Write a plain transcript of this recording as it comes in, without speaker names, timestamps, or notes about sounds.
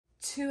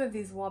Two of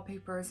these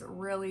wallpapers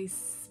really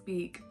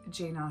speak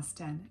Jane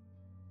Austen.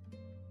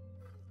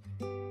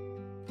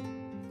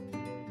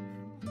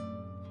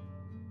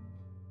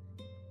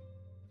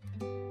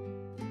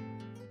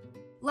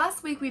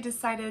 Last week we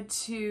decided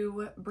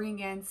to bring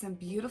in some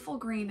beautiful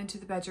green into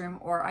the bedroom,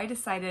 or I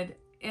decided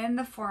in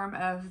the form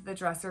of the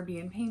dresser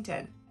being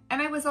painted.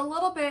 And I was a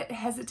little bit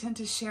hesitant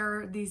to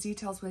share these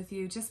details with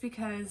you just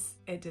because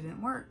it didn't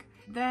work.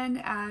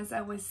 Then as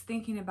I was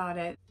thinking about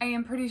it, I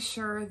am pretty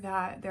sure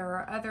that there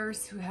are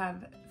others who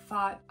have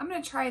thought, I'm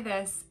gonna try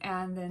this,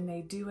 and then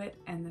they do it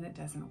and then it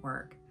doesn't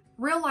work.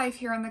 Real life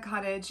here in the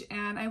cottage,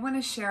 and I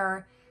wanna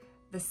share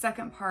the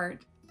second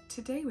part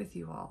today with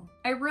you all.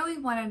 I really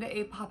wanted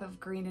a pop of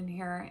green in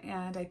here,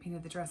 and I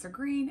painted the dresser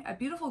green, a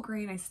beautiful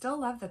green. I still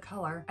love the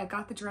color. I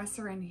got the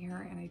dresser in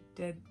here and I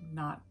did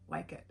not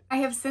like it. I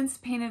have since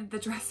painted the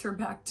dresser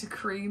back to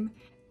cream,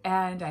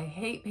 and I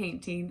hate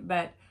painting,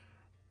 but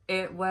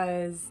it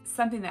was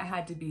something that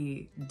had to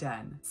be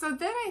done. So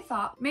then I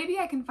thought maybe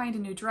I can find a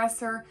new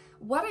dresser.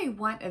 What I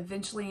want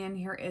eventually in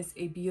here is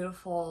a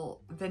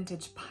beautiful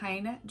vintage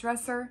pine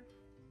dresser.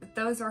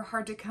 Those are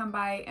hard to come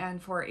by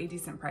and for a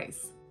decent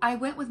price. I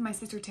went with my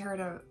sister Tara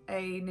to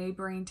a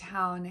neighboring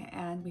town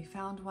and we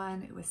found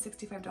one. It was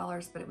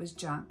 $65, but it was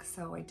junk,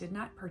 so I did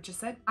not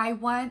purchase it. I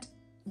want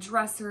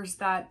dressers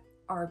that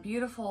are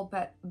beautiful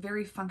but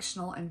very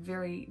functional and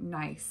very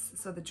nice.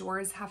 So the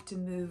drawers have to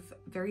move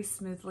very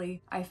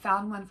smoothly. I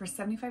found one for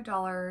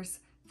 $75,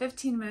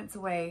 15 minutes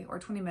away or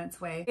 20 minutes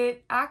away.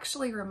 It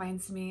actually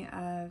reminds me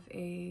of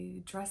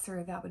a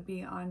dresser that would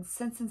be on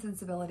Sense and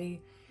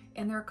Sensibility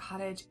in their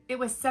cottage. It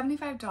was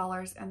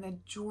 $75 and the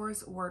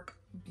drawers work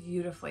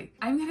beautifully.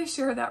 I'm going to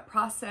share that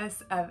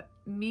process of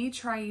me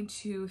trying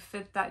to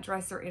fit that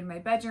dresser in my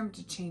bedroom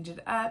to change it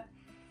up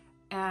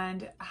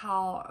and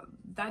how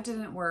that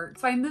didn't work.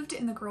 So I moved it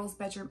in the girls'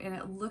 bedroom and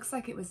it looks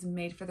like it was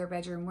made for their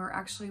bedroom. We're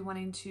actually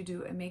wanting to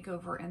do a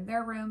makeover in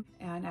their room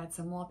and add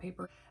some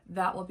wallpaper.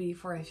 That will be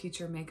for a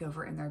future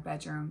makeover in their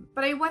bedroom.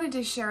 But I wanted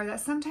to share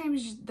that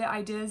sometimes the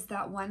ideas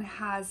that one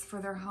has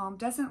for their home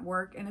doesn't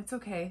work, and it's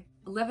okay.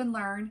 Live and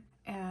learn.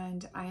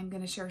 And I'm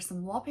going to share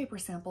some wallpaper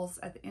samples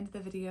at the end of the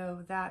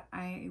video that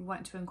I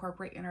want to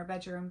incorporate in our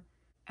bedroom,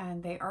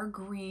 and they are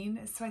green.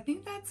 So I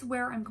think that's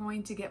where I'm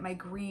going to get my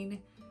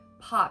green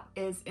pop,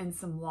 is in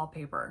some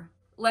wallpaper.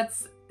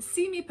 Let's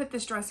see me put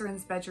this dresser in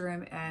this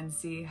bedroom and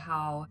see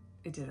how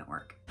it didn't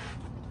work.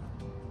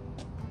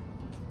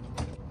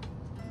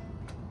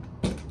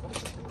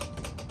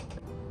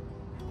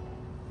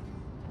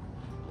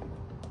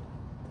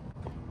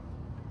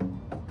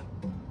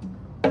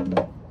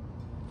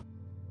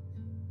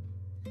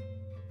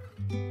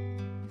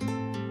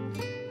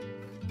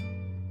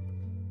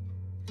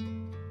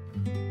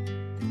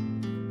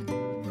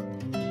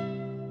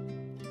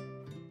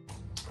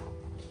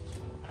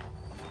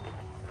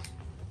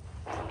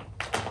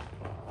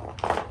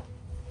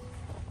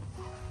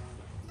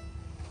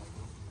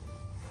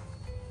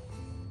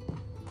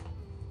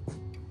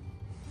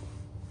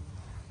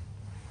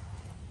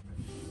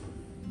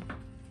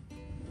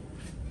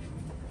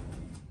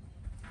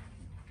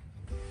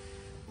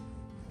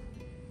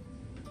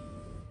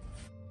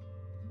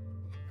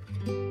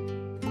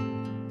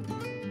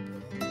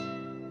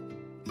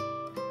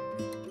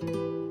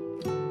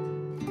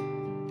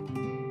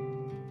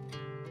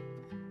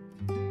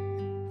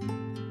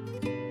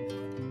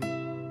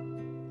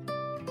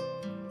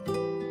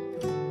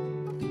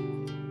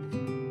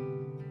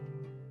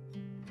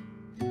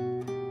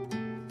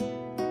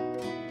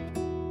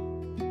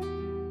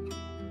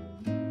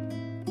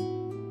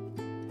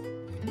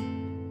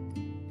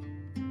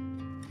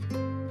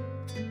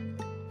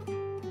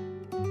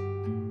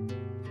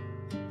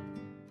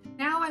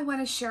 I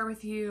want to share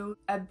with you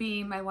a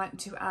beam I want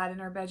to add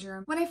in our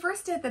bedroom. When I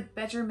first did the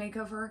bedroom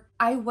makeover,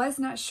 I was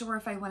not sure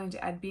if I wanted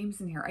to add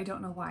beams in here. I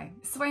don't know why.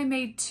 So I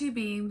made 2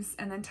 beams,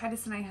 and then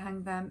Titus and I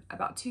hung them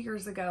about 2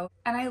 years ago,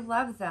 and I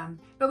love them.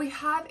 But we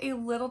have a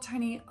little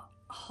tiny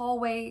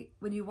hallway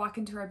when you walk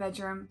into our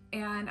bedroom,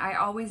 and I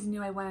always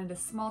knew I wanted a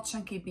small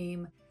chunky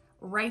beam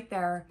right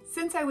there.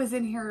 Since I was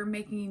in here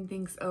making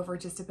things over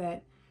just a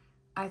bit,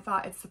 I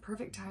thought it's the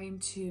perfect time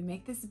to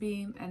make this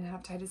beam and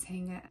have Titus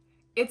hang it.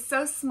 It's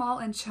so small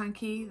and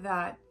chunky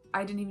that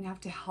I didn't even have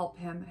to help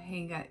him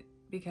hang it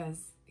because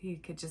he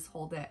could just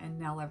hold it and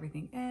nail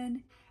everything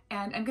in.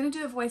 And I'm gonna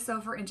do a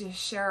voiceover and just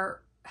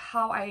share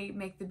how I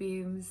make the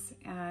beams,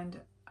 and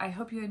I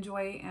hope you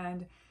enjoy.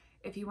 And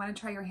if you want to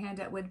try your hand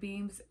at wood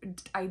beams,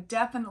 I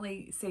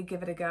definitely say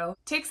give it a go.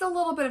 Takes a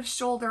little bit of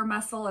shoulder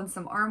muscle and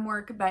some arm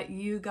work, but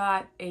you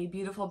got a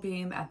beautiful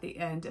beam at the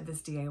end of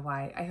this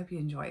DIY. I hope you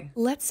enjoy.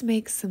 Let's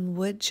make some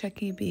wood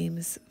chunky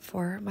beams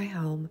for my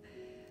home.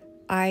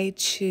 I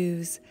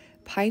choose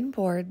pine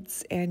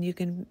boards, and you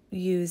can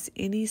use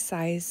any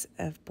size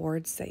of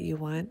boards that you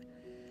want.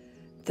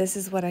 This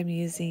is what I'm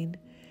using.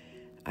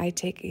 I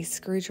take a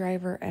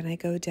screwdriver and I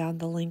go down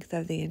the length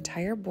of the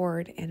entire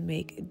board and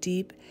make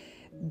deep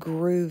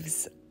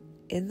grooves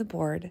in the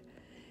board.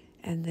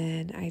 And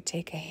then I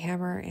take a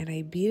hammer and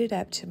I beat it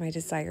up to my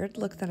desired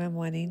look that I'm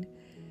wanting.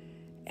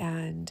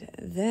 And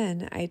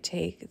then I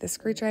take the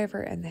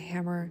screwdriver and the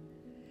hammer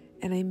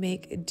and I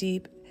make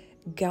deep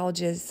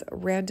gouges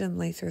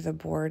randomly through the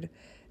board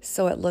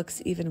so it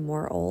looks even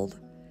more old.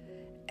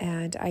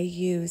 And I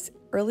use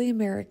early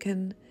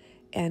American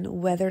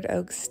and weathered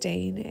oak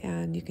stain,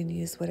 and you can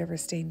use whatever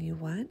stain you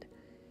want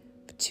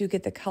to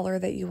get the color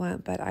that you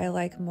want, but I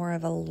like more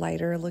of a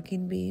lighter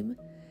looking beam.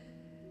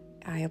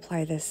 I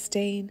apply this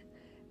stain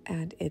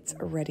and it's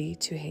ready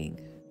to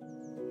hang.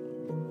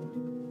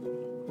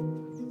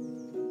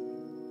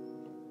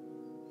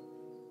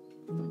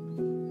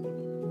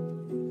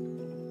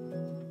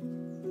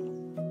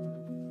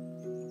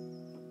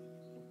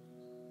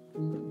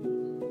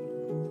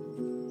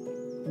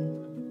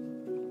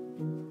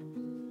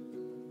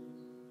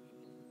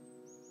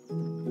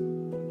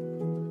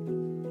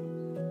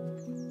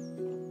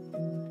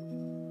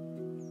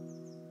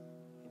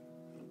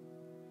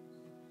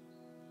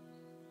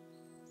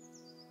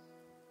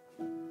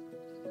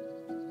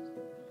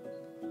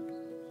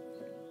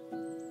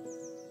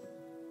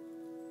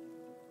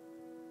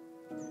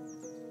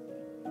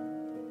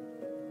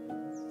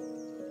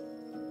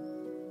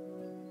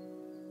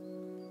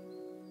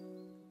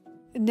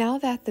 Now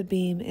that the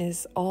beam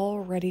is all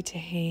ready to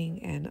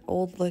hang and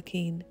old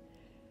looking,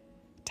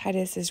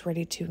 Titus is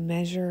ready to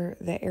measure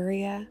the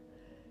area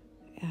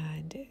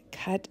and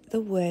cut the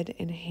wood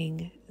and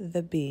hang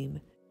the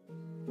beam.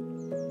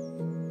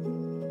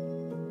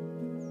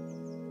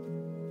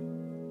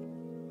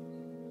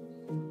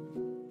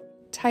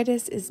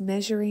 Titus is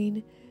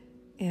measuring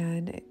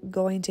and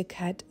going to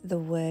cut the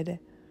wood.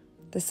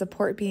 The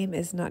support beam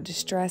is not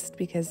distressed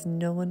because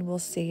no one will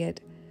see it.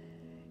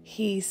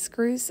 He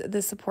screws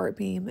the support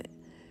beam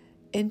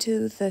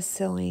into the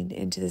ceiling,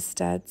 into the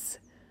studs,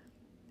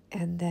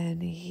 and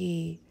then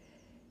he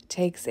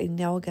takes a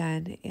nail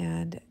gun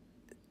and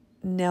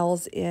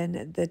nails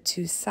in the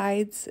two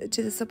sides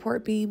to the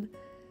support beam,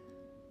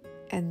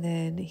 and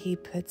then he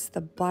puts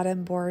the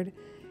bottom board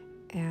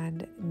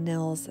and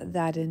nails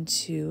that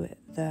into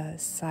the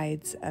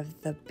sides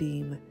of the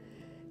beam.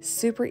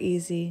 Super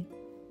easy.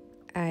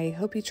 I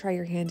hope you try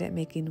your hand at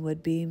making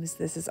wood beams.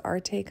 This is our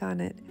take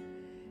on it,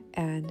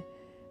 and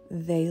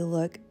they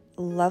look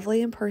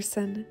lovely in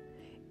person,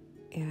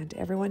 and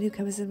everyone who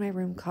comes in my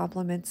room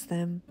compliments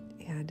them,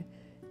 and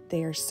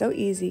they are so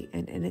easy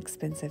and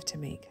inexpensive to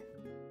make.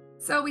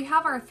 So we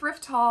have our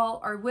thrift haul,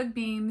 our wood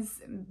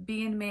beams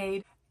being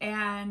made,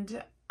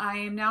 and I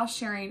am now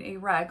sharing a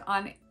rug.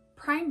 On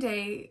Prime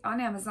Day on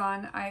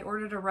Amazon, I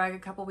ordered a rug a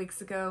couple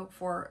weeks ago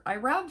for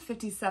around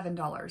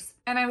 $57.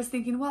 And I was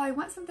thinking, well, I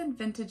want something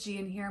vintagey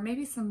in here,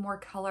 maybe some more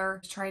color. I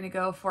was trying to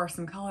go for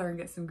some color and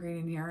get some green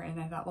in here,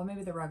 and I thought, well,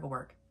 maybe the rug will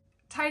work.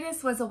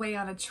 Titus was away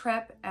on a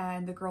trip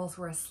and the girls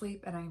were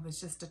asleep, and I was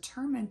just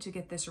determined to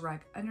get this rug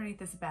underneath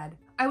this bed.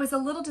 I was a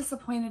little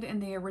disappointed in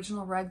the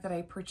original rug that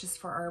I purchased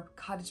for our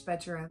cottage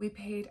bedroom. We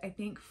paid, I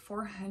think,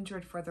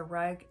 $400 for the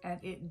rug, and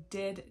it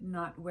did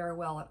not wear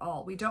well at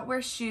all. We don't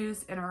wear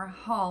shoes in our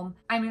home.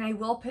 I mean, I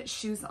will put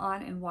shoes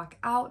on and walk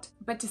out,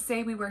 but to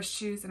say we wear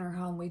shoes in our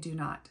home, we do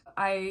not.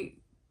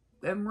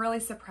 I'm really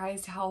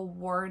surprised how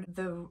worn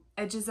the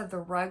edges of the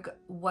rug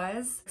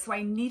was. So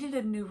I needed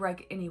a new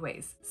rug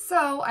anyways.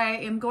 So I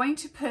am going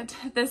to put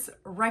this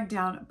rug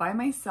down by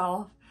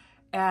myself,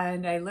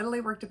 and I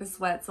literally worked up a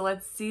sweat. So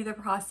let's see the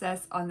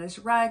process on this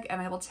rug, and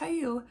I will tell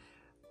you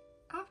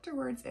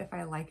afterwards if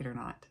I like it or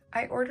not.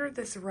 I ordered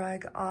this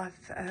rug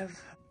off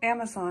of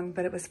Amazon,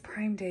 but it was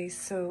Prime Day,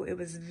 so it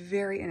was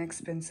very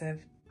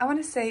inexpensive. I want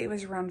to say it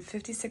was around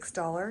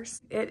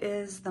 $56. It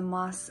is the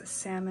moss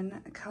salmon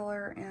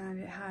color, and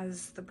it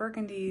has the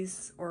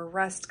burgundies or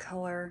rust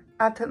color.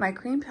 I put my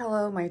cream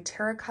pillow, my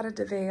terracotta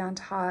duvet on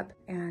top,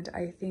 and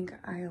I think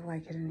I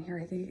like it in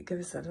here. I think it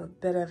gives it a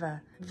bit of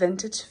a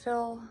vintage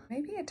feel,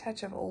 maybe a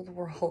touch of old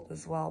world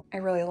as well. I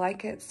really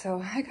like it,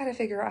 so I gotta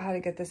figure out how to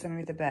get this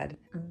underneath the bed.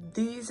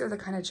 These are the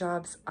kind of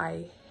jobs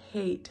I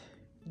hate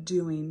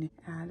doing,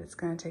 and it's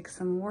gonna take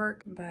some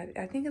work, but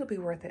I think it'll be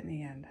worth it in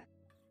the end.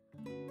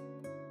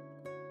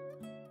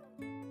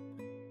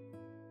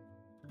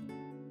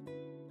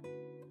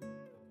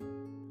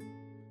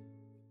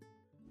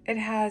 It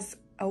has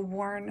a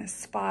worn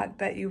spot,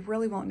 but you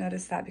really won't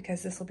notice that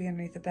because this will be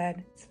underneath the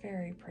bed. It's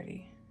very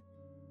pretty.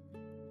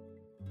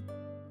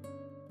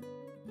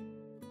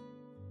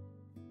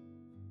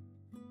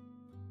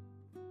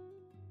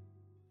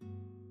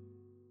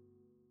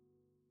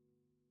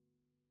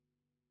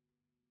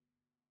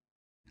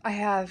 I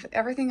have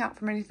everything out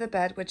from underneath the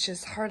bed, which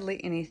is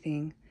hardly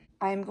anything.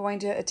 I'm going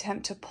to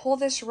attempt to pull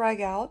this rug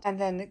out and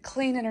then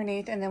clean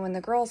underneath, and then when the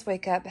girls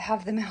wake up,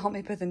 have them help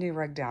me put the new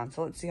rug down.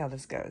 So let's see how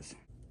this goes.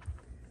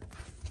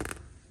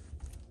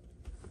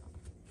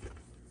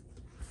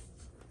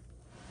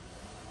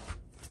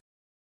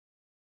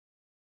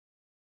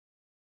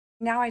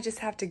 Now I just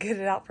have to get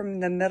it out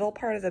from the middle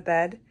part of the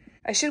bed.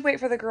 I should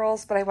wait for the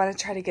girls, but I want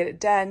to try to get it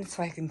done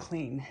so I can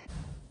clean.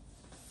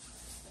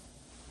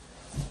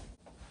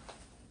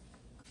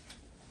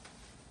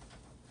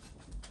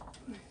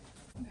 There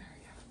we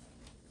go.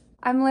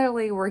 I'm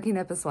literally working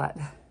up a sweat.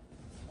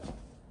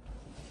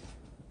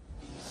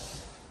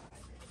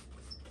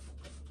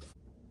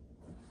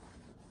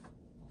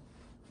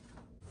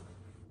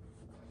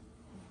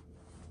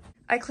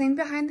 I cleaned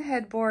behind the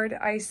headboard.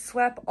 I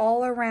swept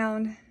all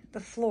around the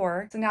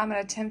floor. So now I'm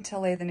gonna attempt to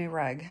lay the new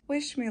rug.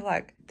 Wish me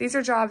luck. These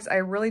are jobs I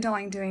really don't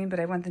like doing, but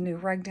I want the new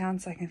rug down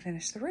so I can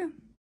finish the room.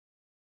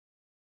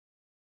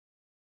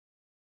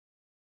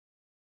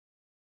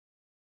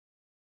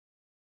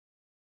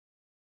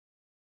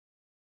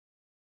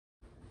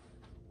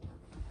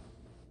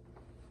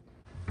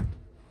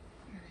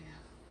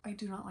 I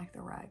do not like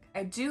the rug.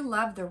 I do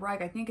love the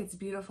rug. I think it's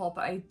beautiful,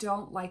 but I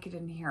don't like it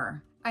in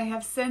here. I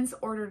have since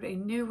ordered a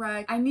new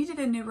rug. I needed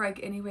a new rug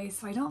anyway,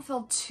 so I don't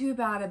feel too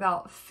bad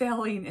about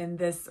failing in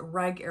this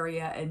rug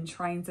area and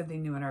trying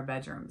something new in our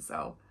bedroom.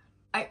 So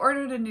I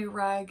ordered a new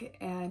rug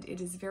and it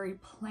is very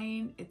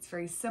plain. It's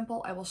very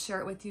simple. I will share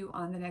it with you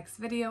on the next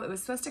video. It was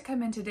supposed to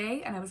come in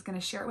today and I was going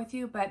to share it with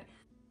you, but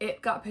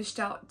it got pushed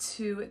out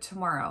to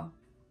tomorrow.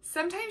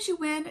 Sometimes you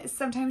win,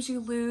 sometimes you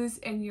lose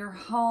in your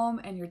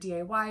home and your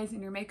DIYs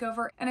and your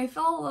makeover. And I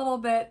feel a little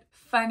bit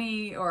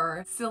funny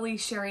or silly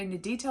sharing the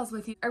details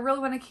with you. I really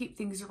want to keep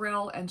things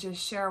real and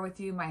just share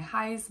with you my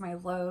highs, my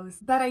lows.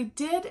 But I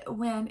did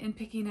win in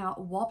picking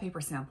out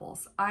wallpaper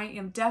samples. I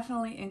am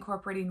definitely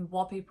incorporating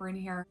wallpaper in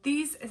here.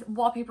 These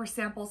wallpaper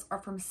samples are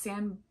from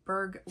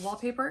Sandberg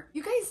Wallpaper.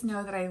 You guys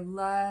know that I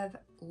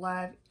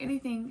love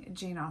anything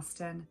Jane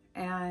Austen.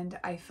 And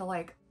I feel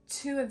like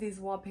two of these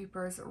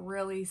wallpapers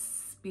really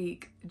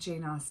speak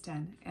Jane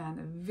Austen and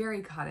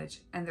very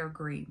cottage, and they're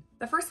green.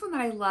 The first one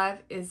that I love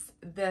is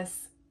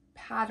this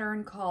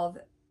pattern called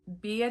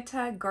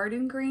Beata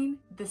Garden Green.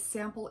 This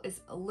sample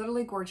is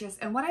literally gorgeous.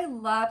 And what I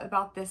love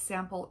about this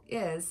sample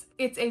is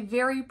it's a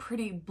very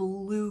pretty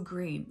blue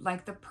green,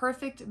 like the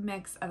perfect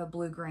mix of a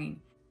blue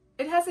green.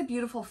 It has a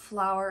beautiful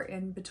flower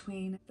in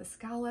between the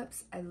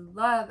scallops. I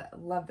love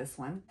this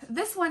one.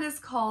 This one is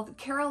called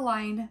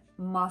Caroline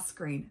Moss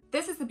Green.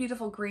 This is a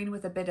beautiful green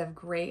with a bit of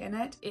gray in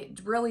it. It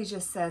really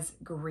just says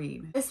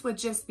green. This would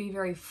just be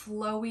very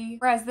flowy,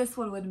 whereas this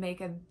one would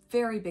make a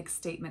very big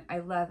statement. I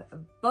love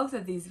both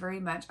of these very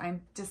much.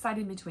 I'm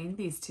deciding between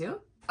these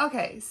two.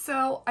 Okay,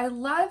 so I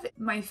love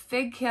my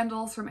fig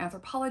candles from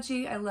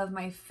Anthropologie. I love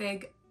my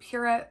fig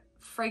Pura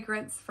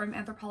fragrance from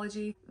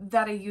Anthropologie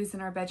that I use in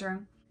our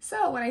bedroom.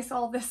 So when I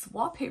saw this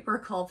wallpaper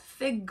called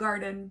Fig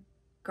Garden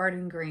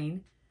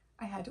Green,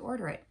 I had to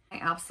order it. I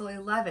absolutely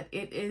love it.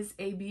 It is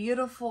a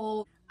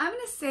beautiful, I'm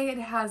gonna say it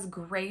has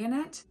gray in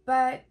it,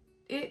 but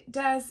it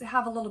does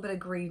have a little bit of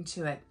green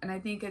to it. And I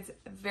think it's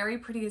very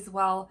pretty as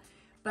well.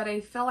 But I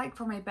feel like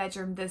for my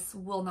bedroom, this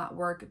will not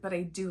work, but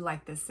I do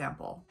like this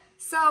sample.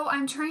 So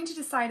I'm trying to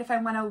decide if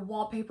I wanna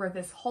wallpaper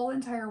this whole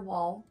entire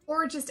wall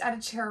or just add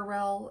a chair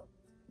rail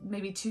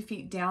maybe 2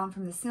 feet down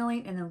from the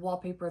ceiling and then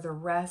wallpaper the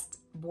rest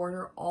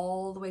border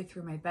all the way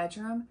through my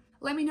bedroom.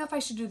 Let me know if I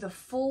should do the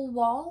full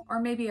wall or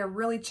maybe a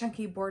really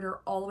chunky border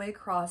all the way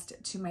across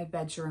to my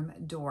bedroom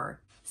door.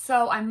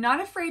 So I'm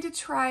not afraid to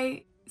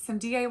try some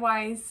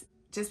DIYs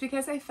just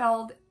because I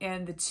failed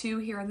in the two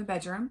here in the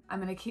bedroom. I'm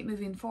gonna keep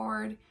moving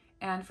forward.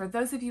 And for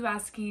those of you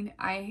asking,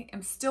 I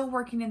am still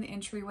working in the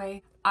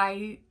entryway.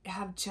 I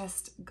have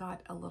just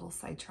got a little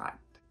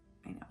sidetracked,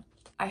 I know.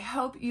 I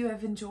hope you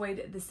have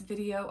enjoyed this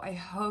video. I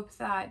hope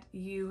that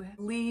you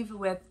leave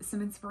with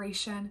some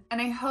inspiration, and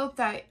I hope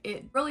that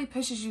it really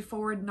pushes you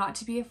forward not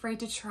to be afraid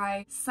to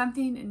try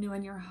something new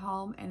in your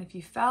home. And if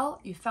you fell,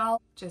 you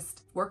fell.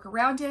 Just work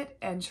around it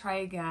and try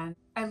again.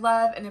 I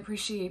love and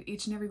appreciate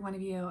each and every one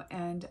of you,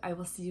 and I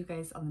will see you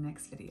guys on the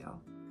next video.